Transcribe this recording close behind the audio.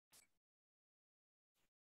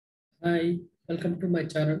Hi, welcome to my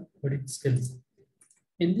channel Coding Skills.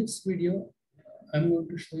 In this video, I'm going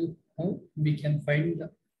to show you how we can find the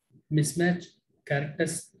mismatch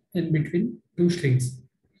characters in between two strings.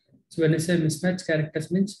 So when I say mismatch characters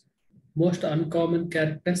means most uncommon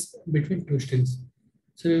characters between two strings.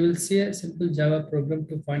 So we will see a simple Java program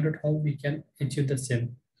to find out how we can achieve the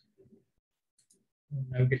same.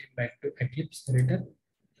 Now getting back to Eclipse Editor,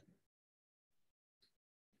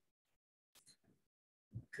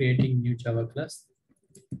 creating new Java class.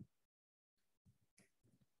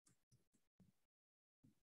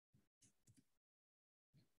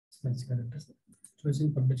 Mismatch characters.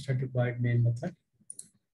 Choosing public static void main method.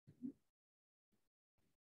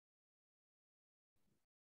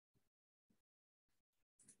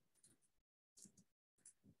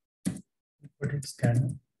 Put it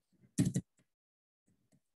scanner.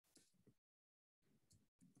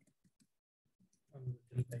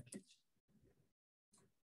 Package.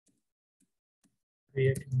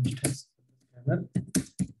 Create instance scanner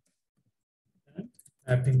and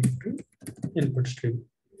mapping it to input stream.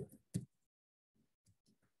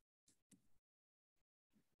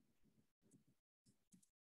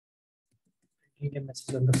 Printing a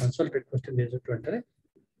message on the console requesting the user to enter a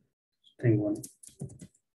string one.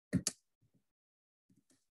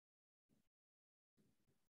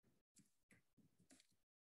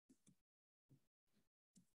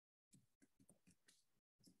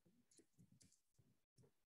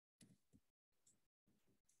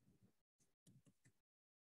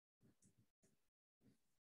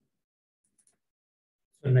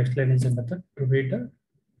 So next line is a method to read the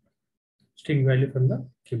string value from the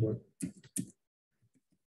keyboard.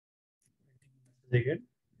 Again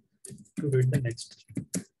to read the next.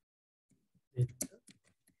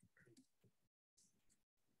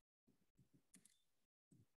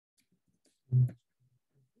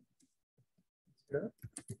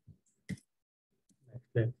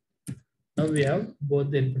 Now we have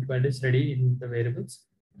both the input values ready in the variables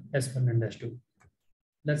S1 and S2.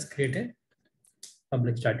 Let's create a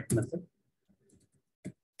public static method,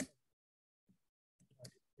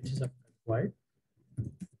 which is a void.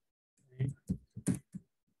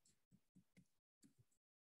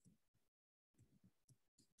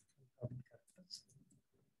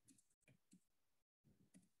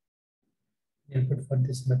 Input for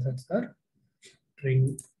these methods are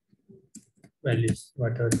string values,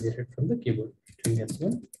 whatever we read from the keyboard. String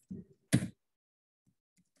S1.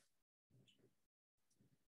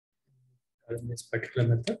 In this particular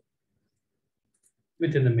method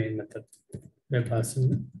within the main method, we are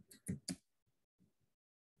passing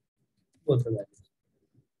both the values.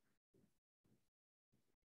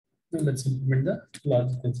 Now let's implement the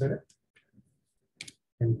logic inside it.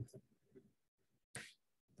 And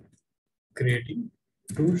creating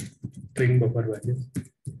two string buffer values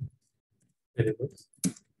variables.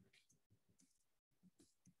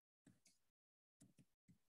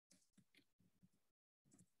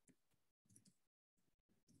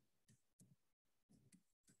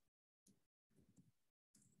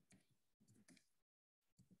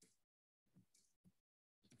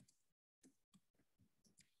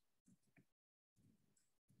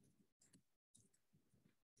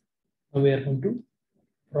 Now we are going to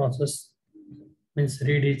process, means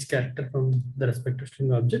read each character from the respective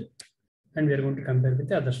string object, and we are going to compare with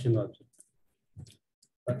the other string object.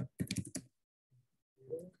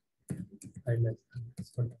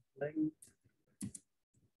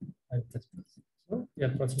 So we are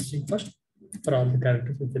processing first for all the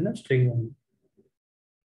characters within a string one.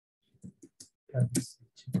 Characters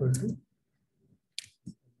equal to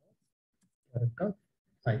character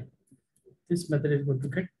I. This method is going to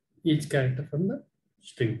get each character from the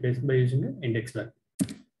string based by using an index value.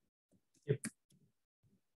 Yep.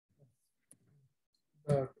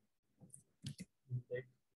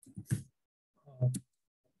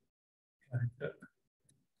 Character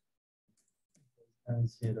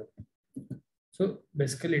 0. So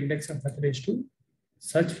basically, index of method is to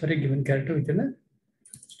search for a given character within a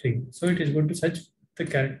string. So it is going to search the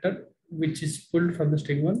character which is pulled from the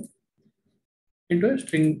string 1 into a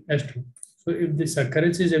string S2. So if this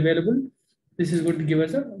occurrence is available, this is going to give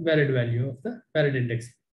us a valid value of the valid index.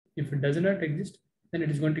 If it does not exist, then it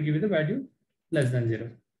is going to give you the value less than 0.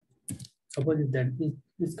 Suppose if that is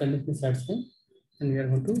this condition is satisfied, then we are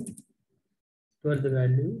going to store the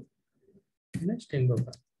value in a string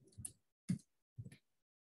buffer.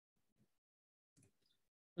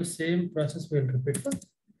 The same process we will repeat for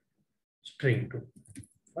string 2.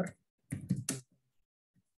 For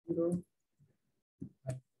 0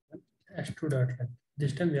 S2 dot length.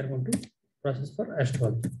 This time we are going to process for S2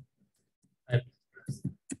 also.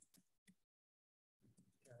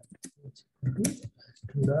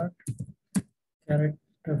 to that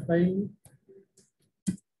character file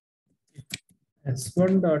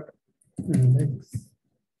s1 dot index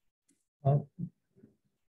of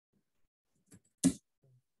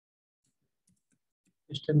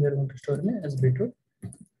system we are going to store in sb2.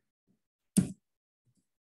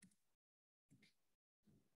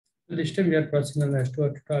 This time we are processing on s2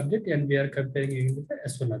 object and we are comparing it with the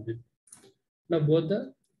s1 object. Now both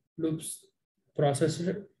the loops processed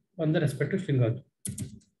on the respective string object.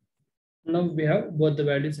 Now we have both the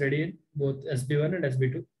values ready in both sb1 and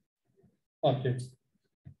sb2 objects.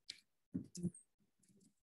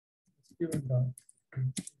 sb1 dot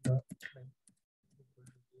dot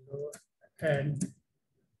zero and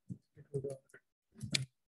sb2 dot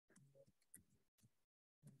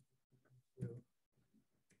zero.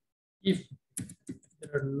 If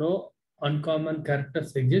there are no uncommon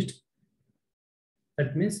characters exist,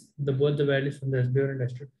 that means the both the values from the SB1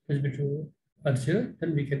 and SB2 are zero,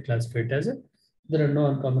 then we can classify it as a there are no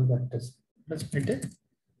uncommon characters. Let's print a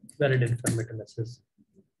valid informative message.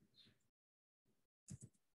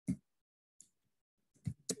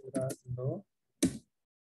 There are no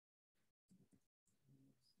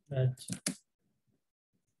match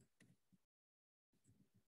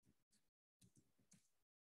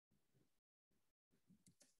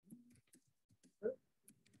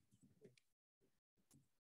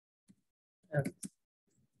and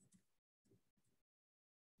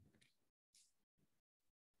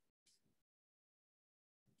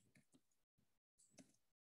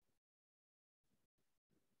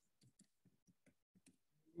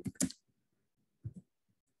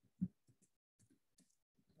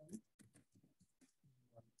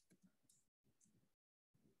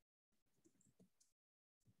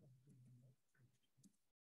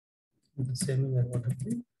the same we are going to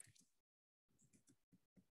print.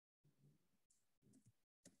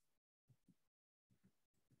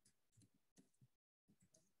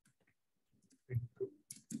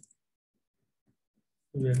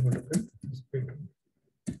 We are going to print SB2.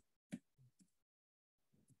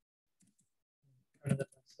 Another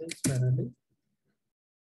message finally.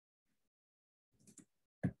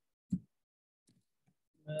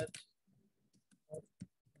 Match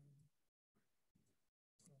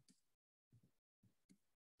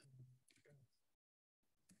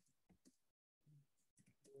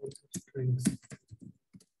strings.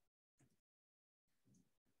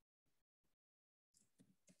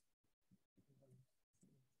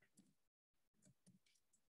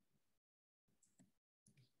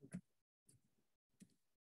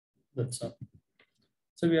 That's all.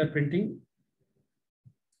 So we are printing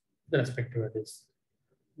the respective values.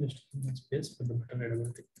 Just give me space for the better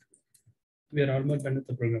readability. We are almost done with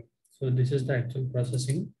the program. So this is the actual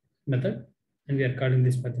processing method, and we are calling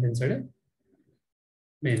this method inside a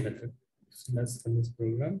main method. So let's run this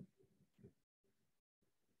program.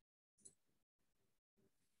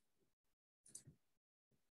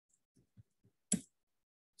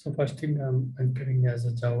 So first thing I'm entering as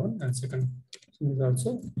a Java, and second thing is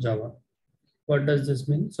also Java. What does this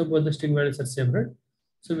mean? So both the string values are separate.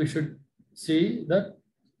 So we should see that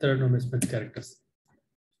there are no mismatch characters.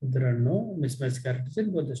 There are no mismatch characters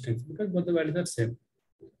in both the strings because both the values are same.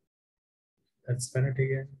 Let's run it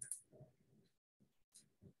again.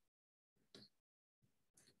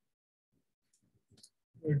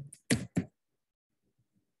 Good.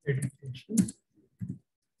 Education.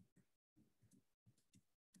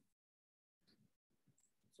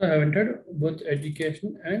 So I have entered both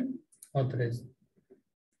education and authorized.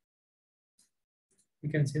 You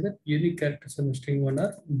can see that unique characters on the string one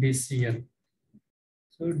are DCN.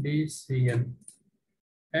 So DCN.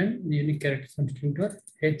 And the unique characters on string two are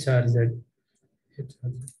HRZ.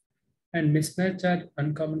 HRZ. And mismatch are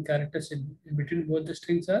uncommon characters in between both the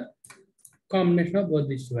strings are combination of both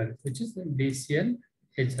these two values, which is DCN,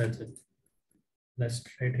 HRZ. Let's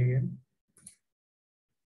try it again.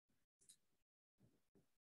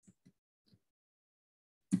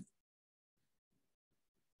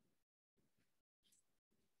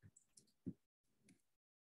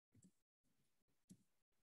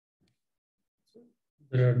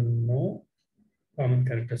 There are no common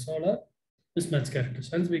characters, all are mismatch characters.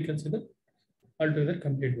 Hence, we consider altogether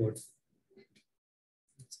complete words.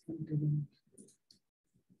 Let's continue.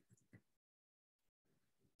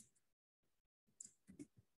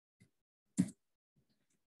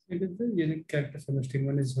 It is the unique characters from the string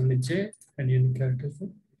one is only J, and unique characters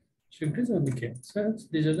from string two is only K. So hence,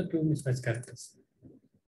 these are the two mismatch characters.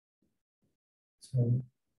 So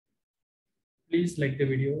please like the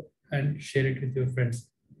video and share it with your friends.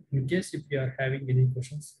 In case if you are having any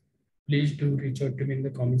questions, please do reach out to me in the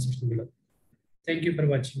comment section below. Thank you for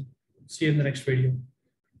watching. See you in the next video.